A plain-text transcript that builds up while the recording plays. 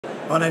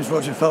My name's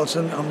Roger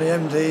Felton. I'm the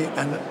MD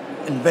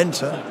and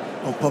inventor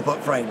of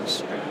pop-up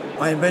frames.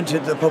 I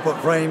invented the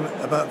pop-up frame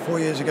about 4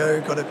 years ago,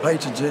 got it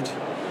patented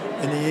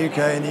in the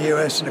UK, in the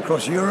US and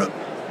across Europe.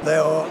 They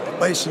are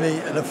basically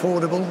an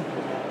affordable,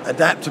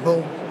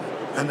 adaptable,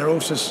 and they're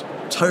also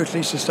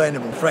totally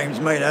sustainable frames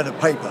made out of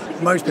paper.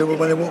 Most people,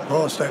 when they walk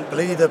past, don't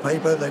believe they're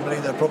paper. They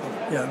believe they're proper,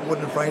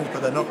 wooden frames,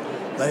 but they're not.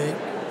 They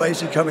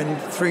basically come in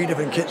 3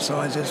 different kit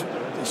sizes.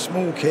 The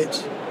small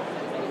kit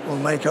will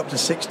make up to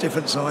 6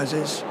 different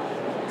sizes,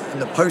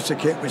 and the poster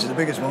kit, which is the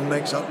biggest one,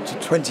 makes up to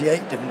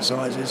 28 different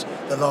sizes,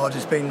 the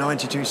largest being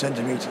 92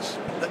 centimetres.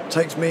 That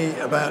takes me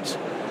about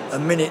a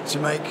minute to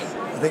make.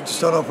 I think to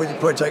start off with, it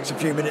probably takes a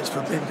few minutes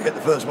for people to get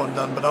the first one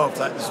done, but after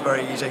that it's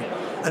very easy.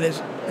 And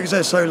it's because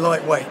they're so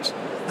lightweight,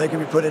 they can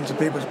be put into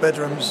people's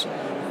bedrooms,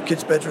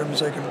 kids'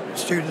 bedrooms.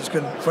 Students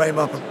can frame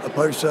up a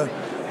poster,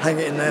 hang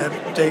it in their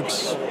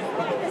digs,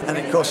 and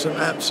it costs them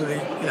absolutely,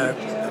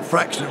 a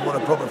fraction of what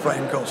a proper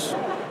frame costs.